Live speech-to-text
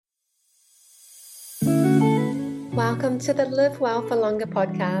Welcome to the Live Well for Longer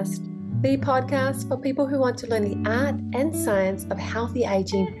podcast, the podcast for people who want to learn the art and science of healthy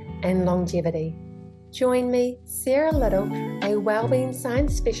aging and longevity. Join me, Sarah Little, a wellbeing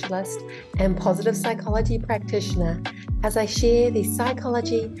science specialist and positive psychology practitioner, as I share the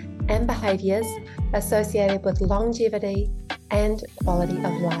psychology and behaviors associated with longevity and quality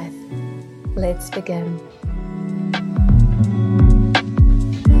of life. Let's begin.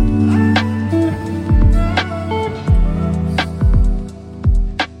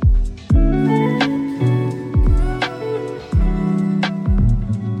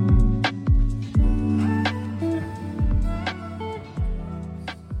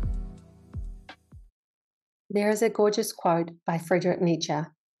 There is a gorgeous quote by Friedrich Nietzsche.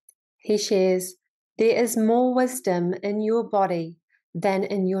 He shares, "There is more wisdom in your body than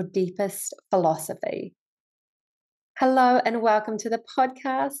in your deepest philosophy." Hello and welcome to the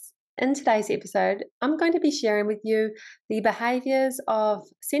podcast. In today's episode, I'm going to be sharing with you the behaviors of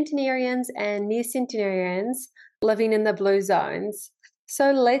centenarians and near centenarians living in the blue zones.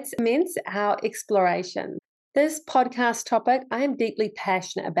 So let's commence our exploration. This podcast topic I am deeply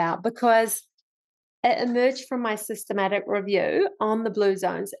passionate about because it emerged from my systematic review on the blue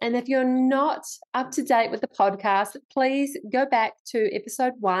zones. And if you're not up to date with the podcast, please go back to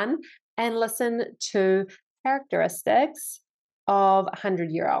episode 1 and listen to characteristics of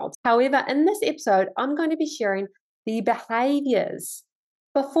 100-year-olds. However, in this episode, I'm going to be sharing the behaviors.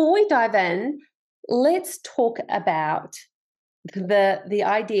 Before we dive in, let's talk about the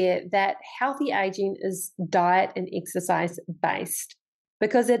idea that healthy aging is diet and exercise based,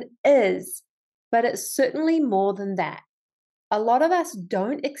 because it is. But it's certainly more than that. A lot of us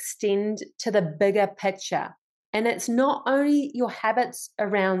don't extend to the bigger picture. And it's not only your habits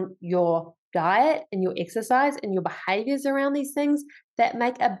around your diet and your exercise and your behaviors around these things that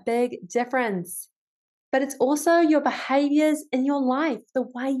make a big difference, but it's also your behaviors in your life, the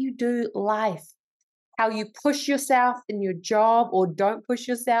way you do life, how you push yourself in your job or don't push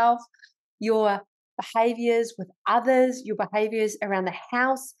yourself, your behaviors with others, your behaviors around the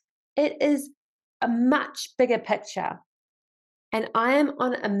house. It is a much bigger picture. And I am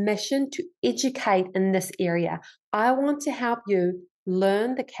on a mission to educate in this area. I want to help you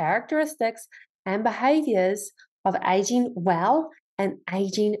learn the characteristics and behaviors of aging well and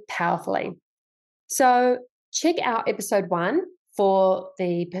aging powerfully. So check out episode 1 for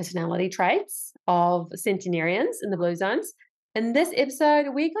the personality traits of centenarians in the blue zones. In this episode,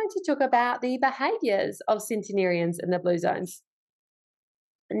 we're going to talk about the behaviors of centenarians in the blue zones.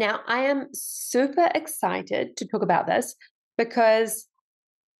 Now, I am super excited to talk about this because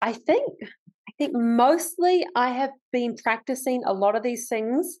I think mostly I have been practicing a lot of these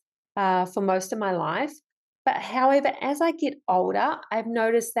things for most of my life. But however, as I get older, I've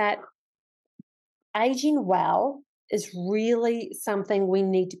noticed that aging well is really something we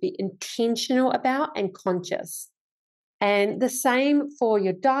need to be intentional about and conscious. And the same for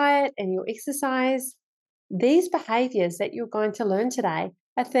your diet and your exercise. These behaviors that you're going to learn today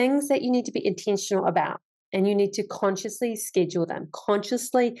are things that you need to be intentional about, and you need to consciously schedule them,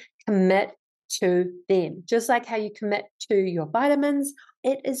 consciously commit to them. Just like how you commit to your vitamins,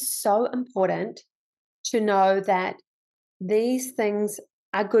 it is so important to know that these things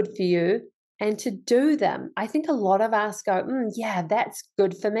are good for you and to do them. I think a lot of us go, yeah, that's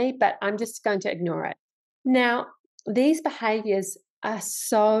good for me, but I'm just going to ignore it. Now, these behaviors are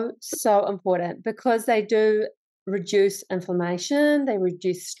so important because they do reduce inflammation, they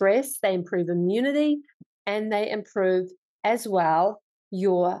reduce stress, they improve immunity, and they improve as well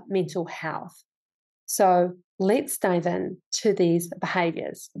your mental health. So let's dive into these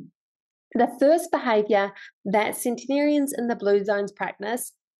behaviors. The first behavior that centenarians in the blue zones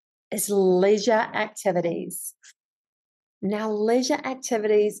practice is leisure activities. Now, leisure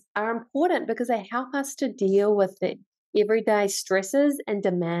activities are important because they help us to deal with the everyday stresses and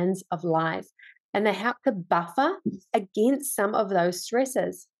demands of life. And they help to buffer against some of those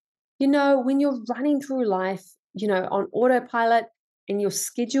stresses. You know, when you're running through life, on autopilot and your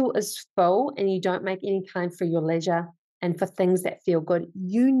schedule is full and you don't make any time for your leisure and for things that feel good,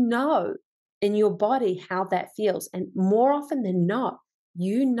 you know in your body how that feels. And more often than not,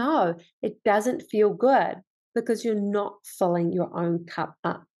 it doesn't feel good because you're not filling your own cup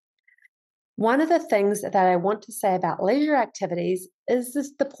up. One of the things that I want to say about leisure activities is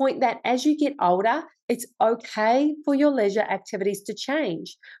the point that as you get older, it's okay for your leisure activities to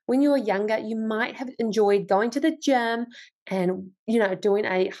change. When you were younger, you might have enjoyed going to the gym and, doing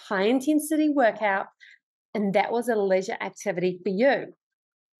a high intensity workout, and that was a leisure activity for you.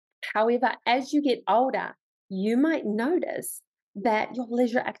 However, as you get older, you might notice that your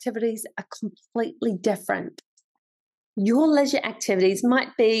leisure activities are completely different. Your leisure activities might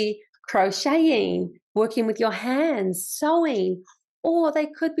be crocheting, working with your hands, sewing, or they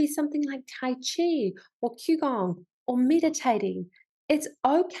could be something like Tai Chi or Qigong or meditating. It's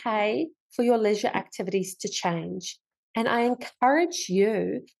okay for your leisure activities to change. And I encourage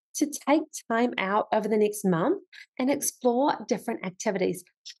you to take time out over the next month and explore different activities.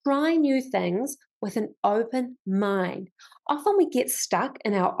 Try new things with an open mind. Often we get stuck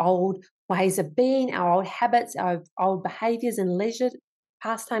in our old ways of being, our old habits, our old behaviors and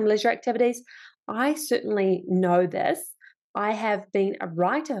pastime leisure activities. I certainly know this. I have been a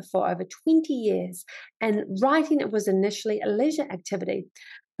writer for over 20 years, and writing it was initially a leisure activity.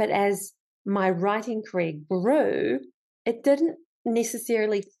 But as my writing career grew, it didn't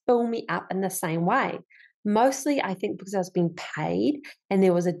necessarily fill me up in the same way. Mostly, I think, because I was being paid and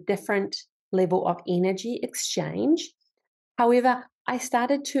there was a different level of energy exchange. However, I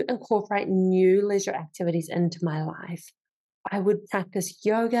started to incorporate new leisure activities into my life. I would practice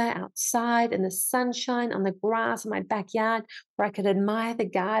yoga outside in the sunshine on the grass in my backyard where I could admire the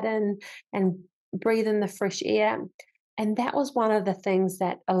garden and breathe in the fresh air. And that was one of the things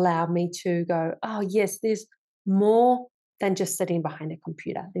that allowed me to go, oh, yes, there's more than just sitting behind a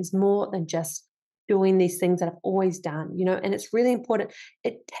computer. There's more than just doing these things that I've always done, and it's really important.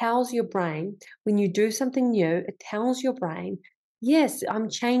 It tells your brain when you do something new, it tells your brain, yes, I'm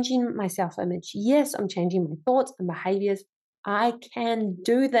changing my self image. Yes, I'm changing my thoughts and behaviors. I can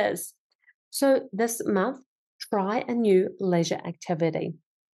do this. So this month, try a new leisure activity.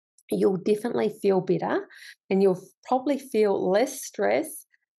 You'll definitely feel better and you'll probably feel less stress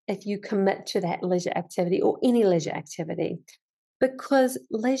if you commit to that leisure activity or any leisure activity, because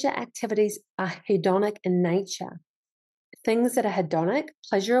leisure activities are hedonic in nature. Things that are hedonic,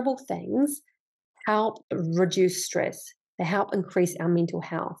 pleasurable things, help reduce stress. They help increase our mental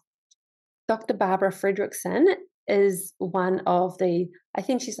health. Dr. Barbara Fredrickson is one of I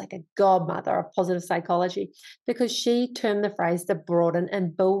think she's like a godmother of positive psychology, because she termed the phrase the broaden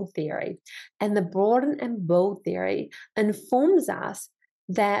and build theory. And the broaden and build theory informs us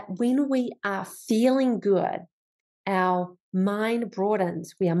that when we are feeling good, our mind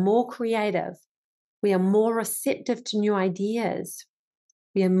broadens, we are more creative, we are more receptive to new ideas,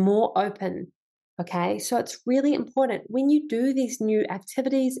 we are more open. Okay, so it's really important when you do these new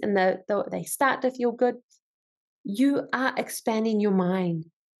activities and they start to feel good, you are expanding your mind,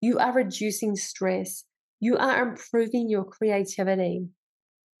 you are reducing stress, you are improving your creativity,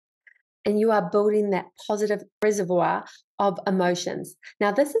 and you are building that positive reservoir of emotions.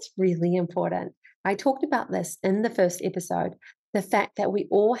 Now, this is really important. I talked about this in the first episode, the fact that we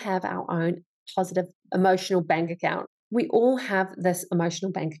all have our own positive emotional bank account. We all have this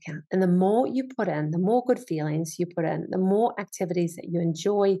emotional bank account. And the more you put in, the more good feelings you put in, the more activities that you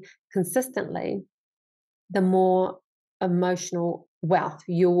enjoy consistently, the more emotional wealth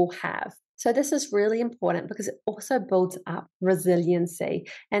you will have. So, this is really important because it also builds up resiliency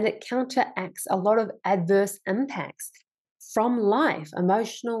and it counteracts a lot of adverse impacts from life,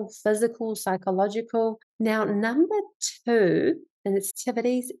 emotional, physical, psychological. Now, number two, and it's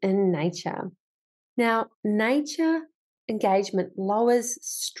activities in nature. Now, nature engagement lowers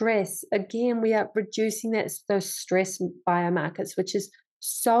stress. Again, we are reducing those stress biomarkers, which is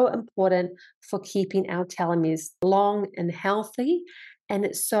so important for keeping our telomeres long and healthy. And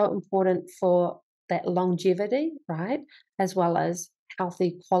it's so important for that longevity, right? As well as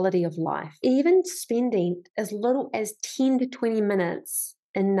healthy quality of life. Even spending as little as 10 to 20 minutes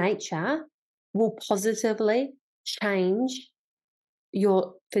in nature will positively change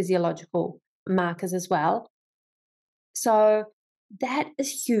your physiological markers as well. So that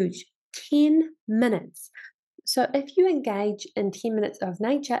is huge. 10 minutes. So if you engage in 10 minutes of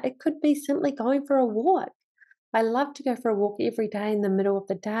nature, it could be simply going for a walk. I love to go for a walk every day in the middle of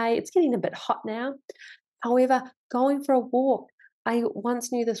the day. It's getting a bit hot now. However, going for a walk, I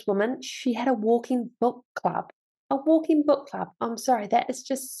once knew this woman, she had a walking book club. A walking book club. I'm sorry, that is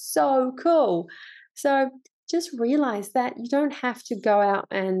just so cool. So just realize that you don't have to go out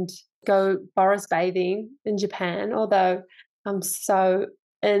and go forest bathing in Japan, although I'm so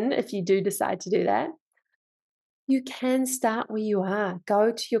in if you do decide to do that. You can start where you are.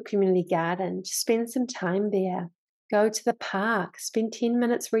 Go to your community garden, spend some time there. Go to the park, spend 10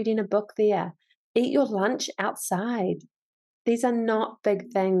 minutes reading a book there. Eat your lunch outside. These are not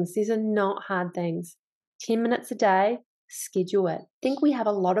big things, these are not hard things. 10 minutes a day, schedule it. I think we have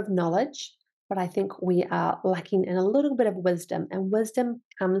a lot of knowledge, but I think we are lacking in a little bit of wisdom, and wisdom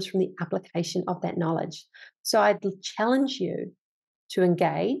comes from the application of that knowledge. So I'd challenge you to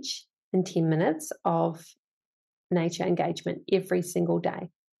engage in 10 minutes of nature engagement every single day.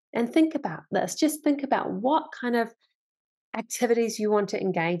 And think about this. Just think about what kind of activities you want to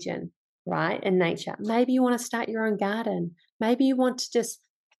engage in, right? In nature. Maybe you want to start your own garden. Maybe you want to just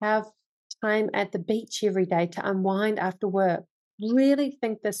have time at the beach every day to unwind after work. Really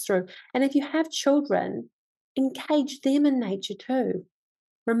think this through. And if you have children, engage them in nature too.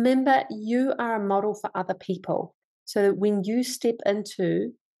 Remember, you are a model for other people. So that when you step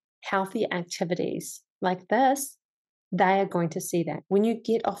into healthy activities like this, they are going to see that. When you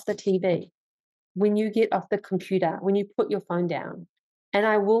get off the TV, when you get off the computer, when you put your phone down. And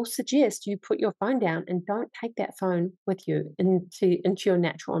I will suggest you put your phone down and don't take that phone with you into your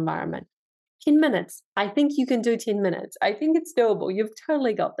natural environment. 10 minutes. I think you can do 10 minutes. I think it's doable. You've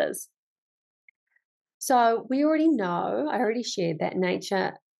totally got this. So we already know, I already shared that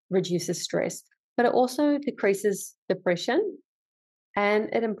nature reduces stress, but it also decreases depression and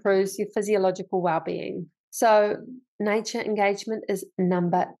it improves your physiological well-being. So nature engagement is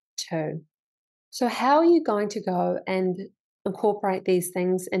number 2. So how are you going to go and incorporate these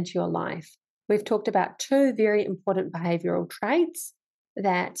things into your life? We've talked about 2 very important behavioral traits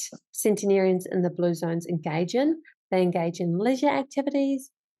that centenarians in the blue zones engage in. They engage in leisure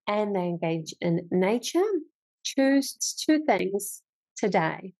activities and they engage in nature. Choose 2 things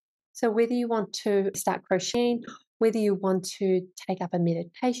today. So whether you want to start crocheting, whether you want to take up a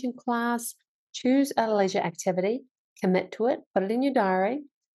meditation class, choose a leisure activity, commit to it, put it in your diary.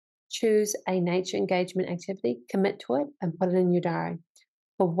 Choose a nature engagement activity, commit to it, and put it in your diary.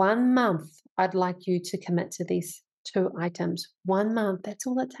 For 1 month, I'd like you to commit to these 2 items. 1 month, that's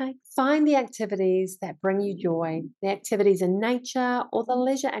all it takes. Find the activities that bring you joy, the activities in nature or the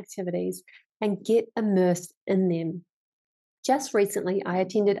leisure activities, and get immersed in them. Just recently, I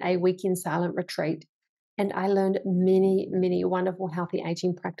attended a weekend silent retreat, and I learned many, many wonderful healthy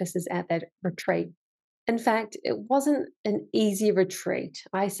aging practices at that retreat. In fact, it wasn't an easy retreat.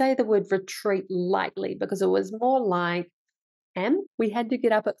 I say the word retreat lightly because it was more like we had to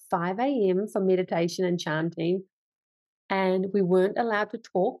get up at 5 a.m. for meditation and chanting, and we weren't allowed to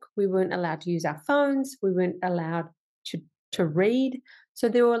talk. We weren't allowed to use our phones. We weren't allowed to read. So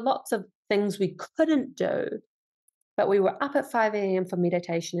there were lots of things we couldn't do, but we were up at 5 a.m. for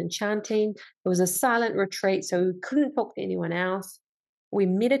meditation and chanting. It was a silent retreat, so we couldn't talk to anyone else. We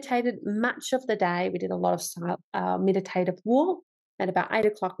meditated much of the day. We did a lot of meditative walk. At about 8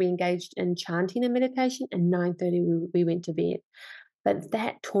 o'clock, we engaged in chanting and meditation, and 9:30 we went to bed. But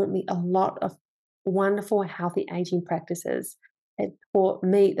that taught me a lot of wonderful, healthy aging practices. It taught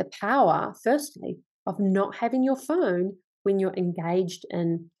me the power, firstly, of not having your phone when you're engaged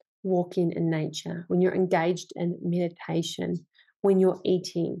in walking in nature, when you're engaged in meditation, when you're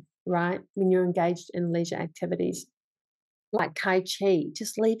eating, right? When you're engaged in leisure activities like Tai Chi,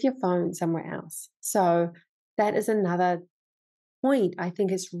 just leave your phone somewhere else. So that is another point I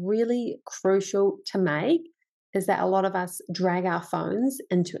think is really crucial to make, is that a lot of us drag our phones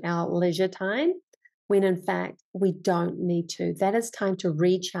into our leisure time when in fact we don't need to. That is time to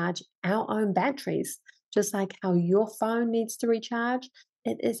recharge our own batteries, just like how your phone needs to recharge.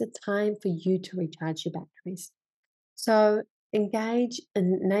 It is a time for you to recharge your batteries. So engage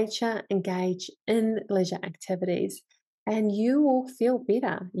in nature, engage in leisure activities, and you will feel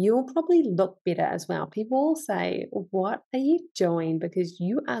better. You'll probably look better as well. People will say, "What are you doing?" Because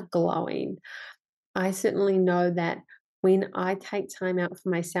you are glowing. I certainly know that when I take time out for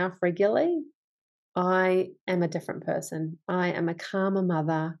myself regularly, I am a different person. I am a calmer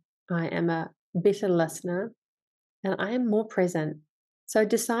mother. I am a better listener, and I am more present. So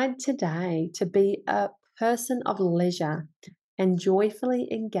decide today to be a person of leisure and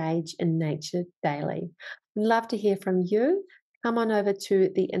joyfully engage in nature daily. I'd love to hear from you. Come on over to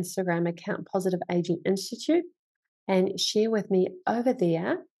the Instagram account Positive Aging Institute and share with me over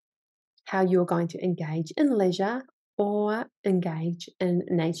there how you're going to engage in leisure or engage in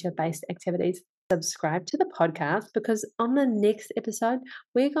nature-based activities. Subscribe to the podcast because on the next episode,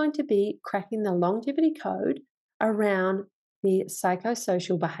 we're going to be cracking the longevity code around the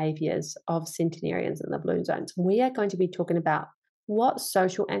psychosocial behaviors of centenarians in the blue zones. We are going to be talking about what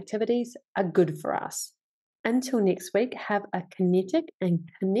social activities are good for us. Until next week, have a kinetic and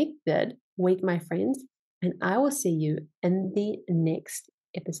connected week, my friends, and I will see you in the next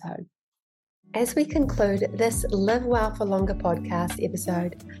episode. As we conclude this Live Well for Longer podcast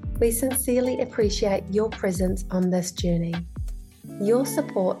episode, we sincerely appreciate your presence on this journey. Your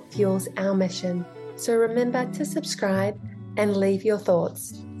support fuels our mission, so remember to subscribe and leave your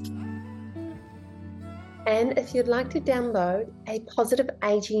thoughts. And if you'd like to download a Positive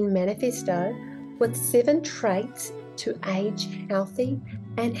Aging Manifesto with 7 traits to age healthy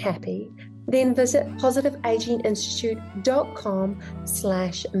and happy, then visit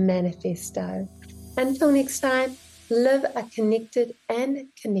positiveaginginstitute.com/manifesto. Until next time, live a connected and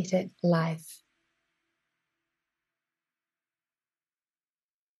kinetic life.